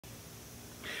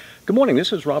Good morning,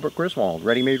 this is Robert Griswold,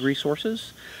 Ready Made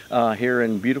Resources, here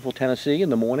in beautiful Tennessee in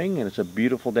the morning, and it's a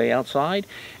beautiful day outside.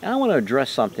 And I want to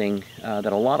address something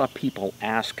that a lot of people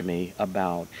ask me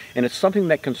about, and it's something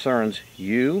that concerns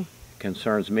you,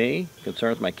 concerns me,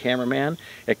 concerns my cameraman,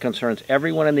 it concerns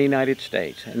everyone in the United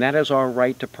States, and that is our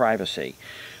right to privacy.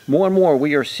 More and more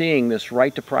we are seeing this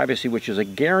right to privacy, which is a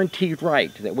guaranteed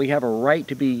right, that we have a right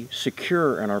to be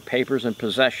secure in our papers and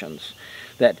possessions,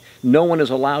 that no one is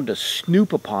allowed to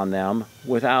snoop upon them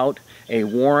without a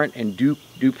warrant and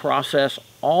due process,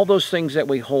 all those things that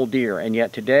we hold dear. And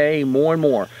yet today, more and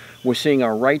more, we're seeing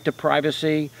our right to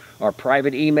privacy, our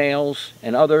private emails,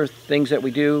 and other things that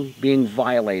we do being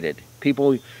violated.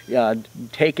 People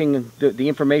taking the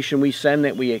information we send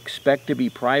that we expect to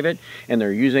be private, and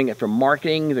they're using it for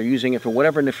marketing, they're using it for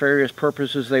whatever nefarious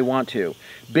purposes they want to.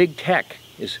 Big tech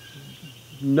is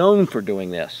known for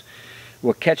doing this.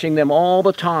 We're catching them all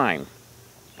the time,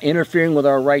 interfering with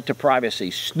our right to privacy,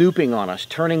 snooping on us,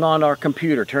 turning on our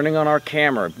computer, turning on our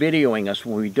camera, videoing us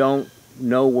when we don't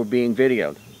know we're being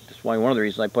videoed. That's why one of the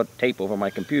reasons I put tape over my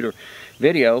computer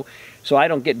video, so I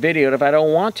don't get videoed if I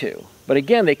don't want to. But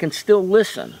again, they can still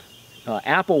listen.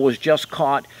 Apple was just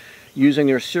caught using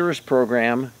their Sirius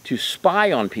program to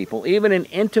spy on people. Even in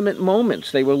intimate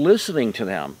moments, they were listening to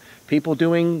them. People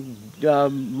doing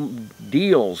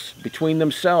deals between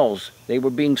themselves, they were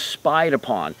being spied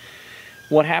upon.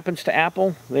 What happens to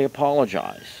Apple? They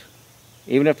apologize.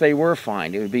 Even if they were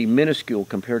fined, it would be minuscule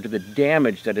compared to the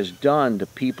damage that is done to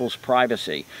people's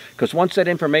privacy. Because once that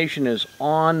information is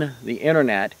on the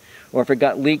internet, or if it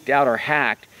got leaked out or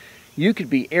hacked, you could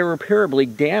be irreparably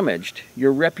damaged.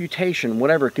 Your reputation,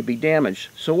 whatever, could be damaged.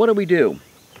 So what do?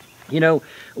 You know,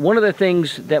 one of the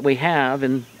things that we have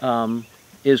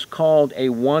is called a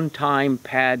one-time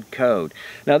pad code.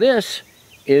 Now this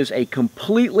is a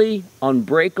completely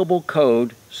unbreakable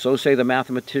code, so say the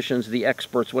mathematicians, the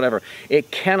experts, whatever. It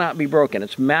cannot be broken.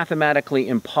 It's mathematically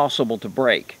impossible to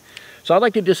break. So I'd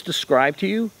like to just describe to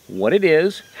you what it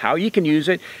is, how you can use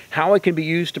it, how it can be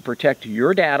used to protect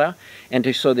your data,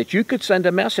 and so that you could send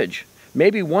a message.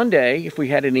 Maybe one day, if we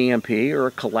had an EMP or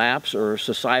a collapse or a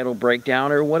societal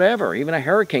breakdown or whatever, even a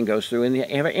hurricane goes through and you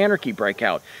have an anarchy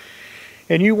breakout,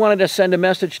 and you wanted to send a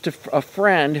message to a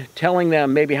friend telling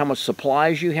them maybe how much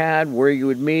supplies you had, where you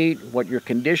would meet, what your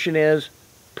condition is,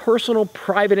 personal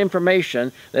private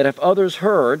information that if others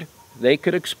heard, they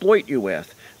could exploit you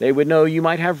with. They would know you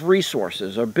might have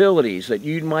resources, abilities that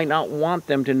you might not want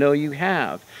them to know you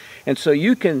have. And so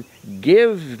you can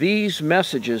give these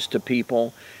messages to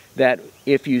people that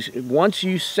once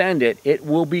you send it, it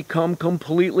will become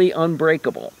completely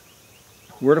unbreakable.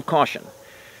 Word of caution.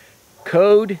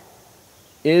 Code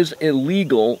is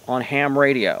illegal on ham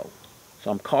radio.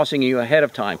 So I'm cautioning you ahead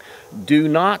of time. Do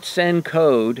not send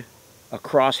code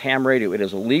across ham radio. It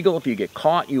is illegal. If you get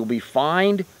caught, you'll be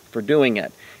fined for doing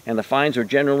it. And the fines are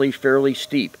generally fairly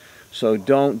steep. So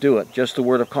don't do it. Just a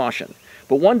word of caution.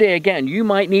 But one day, again, you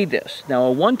might need this. Now,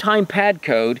 a one-time pad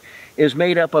code is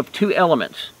made up of two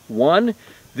elements. One,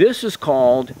 this is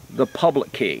called the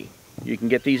public key. You can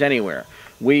get these anywhere.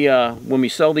 When we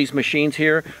sell these machines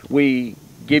here, we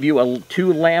give you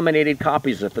two laminated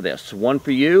copies of this. One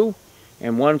for you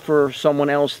and one for someone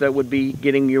else that would be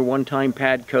getting your one-time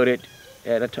pad code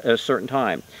at a certain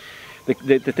time.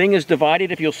 The thing is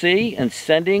divided, if you'll see, in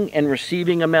sending and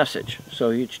receiving a message.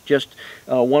 So it's just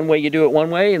one way you do it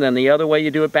one way, and then the other way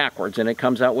you do it backwards, and it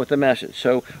comes out with a message.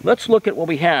 So let's look at what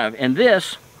we have. And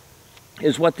this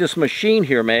is what this machine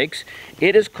here makes.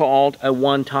 It is called a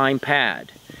one-time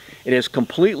pad. It is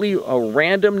completely a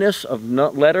randomness of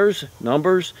letters,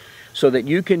 numbers, so that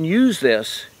you can use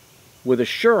this with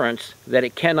assurance that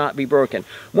it cannot be broken.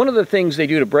 One of the things they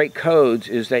do to break codes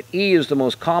is that E is the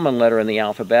most common letter in the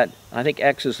alphabet. I think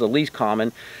X is the least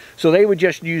common. So they would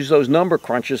just use those number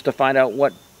crunches to find out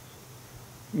what,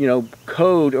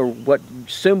 code or what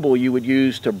symbol you would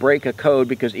use to break a code,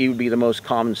 because E would be the most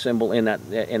common symbol in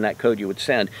that code you would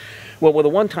send. Well, with a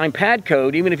one-time pad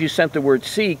code, even if you sent the word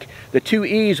seek, the two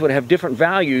E's would have different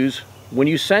values when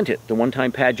you sent it. The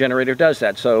one-time pad generator does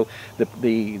that. So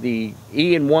the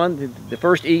E in one, the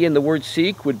first E in the word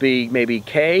seek would be maybe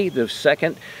K. The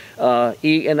second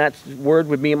E in that word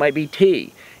might be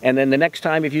T. And then the next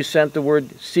time if you sent the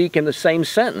word seek in the same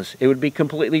sentence, it would be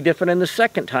completely different in the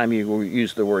second time you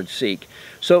use the word seek.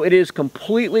 So it is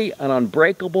completely an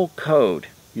unbreakable code.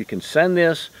 You can send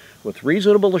this with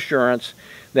reasonable assurance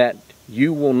that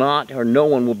you will not, or no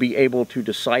one will be able to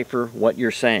decipher what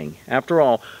you're saying. After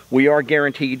all, we are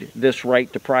guaranteed this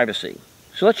right to privacy.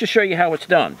 So let's just show you how it's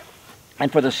done.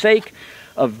 And for the sake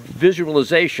of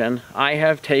visualization, I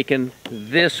have taken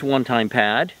this one-time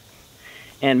pad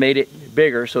and made it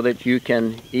bigger so that you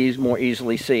can more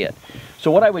easily see it.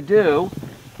 So what I would do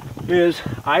is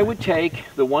I would take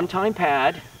the one-time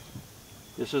pad,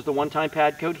 this is the one-time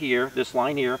pad code here, this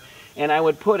line here, and I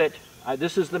would put it,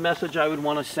 this is the message I would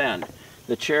want to send.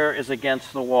 The chair is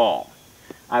against the wall.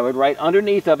 I would write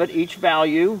underneath of it each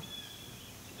value,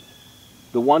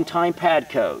 the one-time pad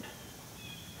code.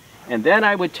 And then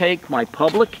I would take my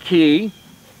public key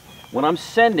when I'm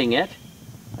sending it.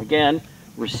 Again,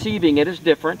 receiving it is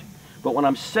different, but when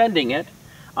I'm sending it,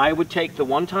 I would take the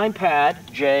one-time pad,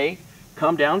 J,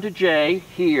 come down to J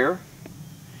here,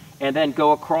 and then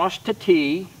go across to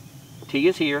T. T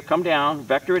is here, come down,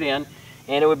 vector it in,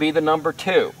 and it would be the number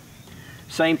 2.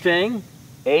 Same thing,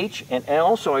 H and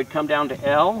L, so I'd come down to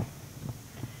L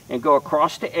and go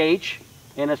across to H,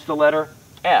 and it's the letter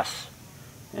S.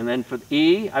 And then for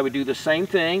E, I would do the same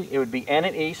thing. It would be N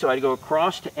and E, so I'd go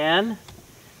across to N,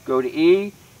 go to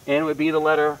E, and it would be the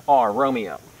letter R,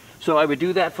 Romeo. So I would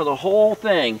do that for the whole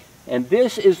thing, and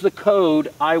this is the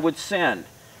code I would send.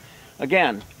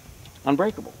 Again,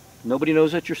 unbreakable. Nobody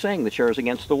knows that you're saying the chair is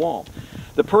against the wall.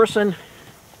 The person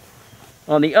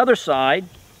on the other side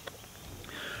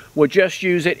would just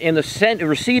use it in the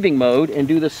receiving mode and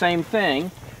do the same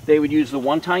thing. They would use the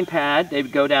one-time pad. They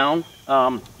would go down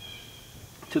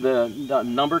to the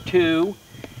number 2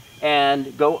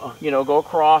 and go, go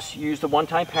across, use the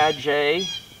one-time pad J,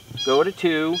 go to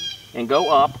 2, and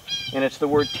go up, and it's the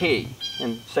word T.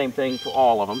 And same thing for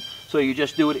all of them. So you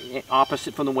just do it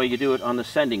opposite from the way you do it on the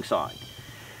sending side.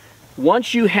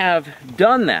 Once you have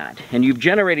done that, and you've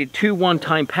generated 2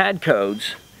 one-time pad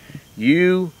codes,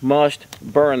 you must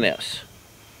burn this.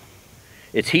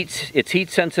 It's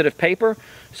heat-sensitive paper,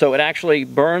 so it actually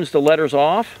burns the letters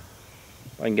off.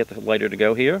 I can get the lighter to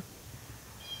go here.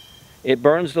 It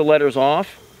burns the letters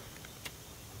off.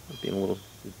 It's being a little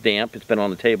damp. It's been on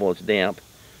the table. It's damp.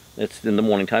 It's in the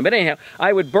morning time. But anyhow,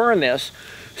 I would burn this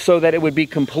so that it would be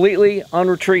completely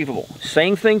unretrievable.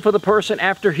 Same thing for the person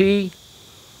after he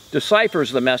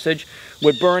deciphers the message,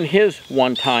 would burn his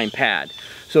one-time pad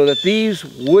so that these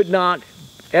would not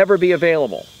ever be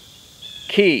available.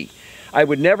 Key, I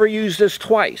would never use this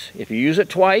twice. If you use it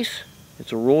twice,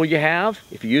 it's a rule you have.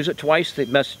 If you use it twice, the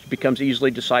message becomes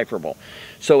easily decipherable.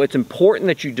 So it's important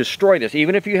that you destroy this.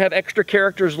 Even if you have extra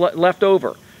characters left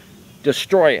over,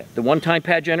 destroy it. The one-time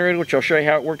pad generator, which I'll show you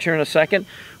how it works here in a second,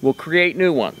 will create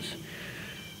new ones.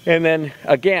 And then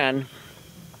again,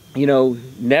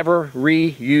 never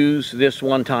reuse this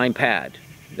one-time pad.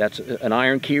 That's an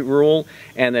iron key rule.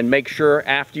 And then make sure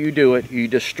after you do it, you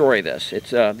destroy this.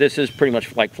 This is pretty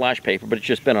much like flash paper, but it's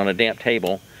just been on a damp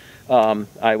table.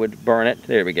 I would burn it.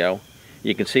 There we go.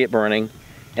 You can see it burning.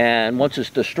 And once it's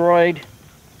destroyed,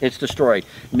 it's destroyed.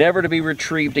 Never to be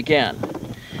retrieved again.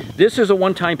 This is a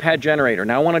one-time pad generator.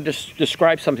 Now I want to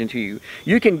describe something to you.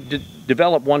 You can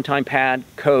develop one-time pad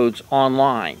codes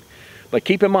online. But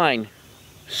keep in mind,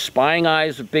 spying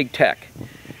eyes of big tech.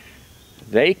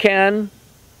 They can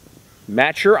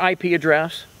match your IP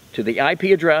address to the IP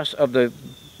address of the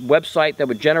website that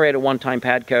would generate a one-time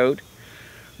pad code.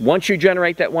 Once you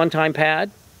generate that one-time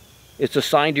pad, it's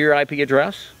assigned to your IP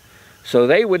address, so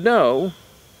they would know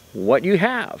what you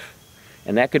have,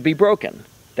 and that could be broken.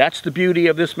 That's the beauty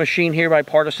of this machine here by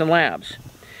Partisan Labs.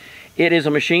 It is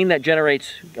a machine that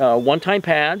generates one-time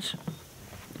pads.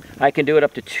 I can do it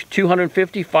up to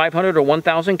 250, 500, or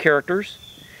 1,000 characters.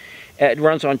 It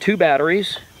runs on 2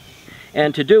 batteries.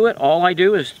 And to do it, all I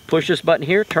do is push this button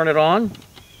here, turn it on.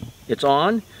 It's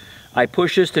on. I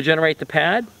push this to generate the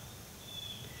pad.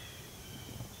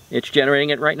 It's generating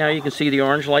it right now. You can see the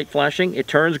orange light flashing. It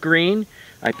turns green.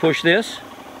 I push this,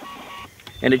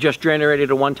 and it just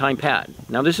generated a one-time pad.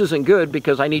 Now this isn't good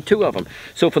because I need 2 of them.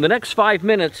 So for the next 5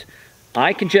 minutes,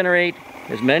 I can generate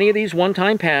as many of these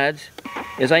one-time pads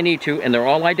as I need to, and they're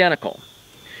all identical.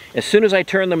 As soon as I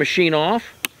turn the machine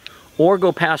off or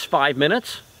go past 5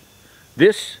 minutes,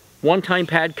 this one-time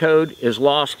pad code is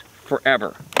lost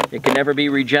forever. It can never be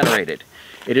regenerated.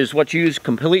 It is what's used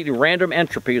completely random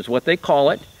entropy is what they call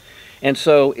it, and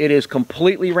so it is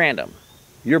completely random.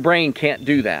 Your brain can't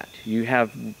do that. You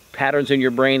have patterns in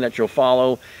your brain that you'll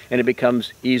follow, and it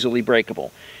becomes easily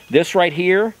breakable. This right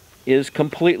here is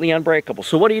completely unbreakable.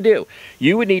 So what do?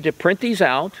 You would need to print these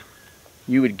out.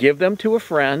 You would give them to a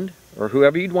friend or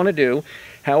whoever you'd want to do,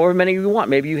 however many you want.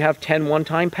 Maybe you have 10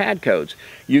 one-time pad codes.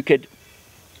 You could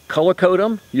color code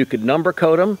them, you could number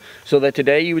code them, so that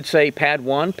today you would say pad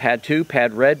 1, pad 2,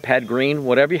 pad red, pad green,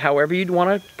 whatever, however you'd want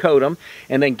to code them,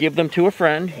 and then give them to a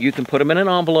friend. You can put them in an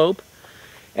envelope,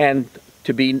 and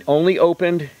to be only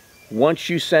opened once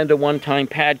you send a one-time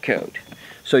pad code.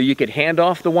 So you could hand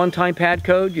off the one-time pad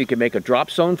code, you could make a drop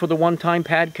zone for the one-time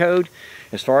pad code,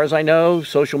 As far as I know,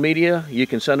 social media, you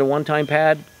can send a one-time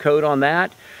pad code on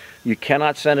that. You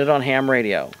cannot send it on ham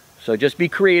radio. So just be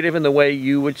creative in the way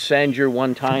you would send your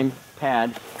one-time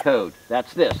pad code.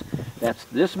 That's this. That's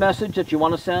this message that you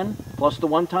want to send, plus the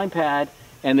one-time pad,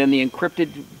 and then the encrypted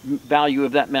value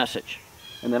of that message.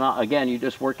 And then again, you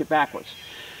just work it backwards.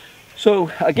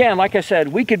 So again, like I said,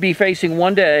 we could be facing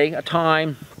one day a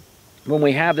time when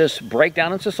we have this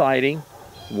breakdown in society,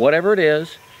 whatever it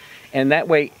is, and that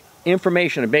way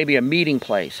information, maybe a meeting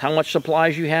place, how much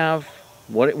supplies you have,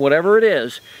 whatever it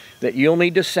is, that you'll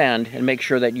need to send and make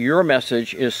sure that your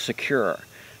message is secure.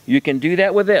 You can do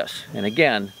that with this. And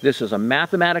again, this is a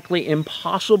mathematically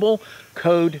impossible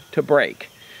code to break.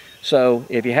 So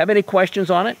if you have any questions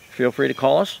on it, feel free to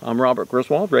call us. I'm Robert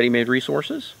Griswold, Ready Made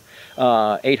Resources,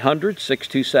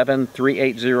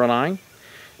 800-627-3809.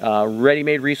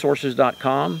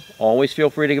 ReadyMadeResources.com. Always feel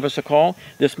free to give us a call.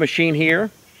 This machine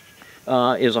here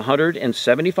is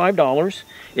 $175.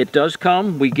 It does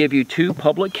come, we give you 2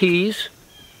 public keys.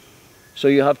 So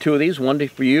you'll have 2 of these, one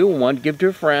for you and one to give to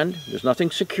a friend. There's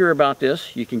nothing secure about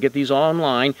this. You can get these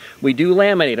online. We do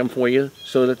laminate them for you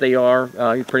so that they are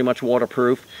pretty much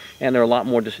waterproof, and they're a lot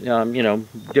more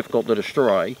difficult to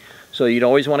destroy. So you'd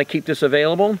always want to keep this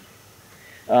available.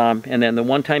 And then the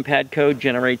one-time pad code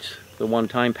generates the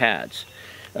one-time pads.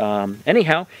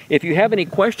 Anyhow, if you have any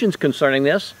questions concerning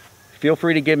this, feel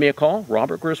free to give me a call.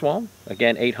 Robert Griswold,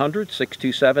 again,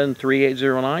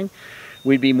 800-627-3809.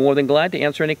 We'd be more than glad to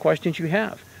answer any questions you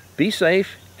have. Be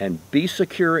safe and be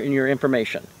secure in your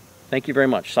information. Thank you very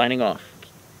much. Signing off,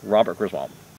 Robert Griswold.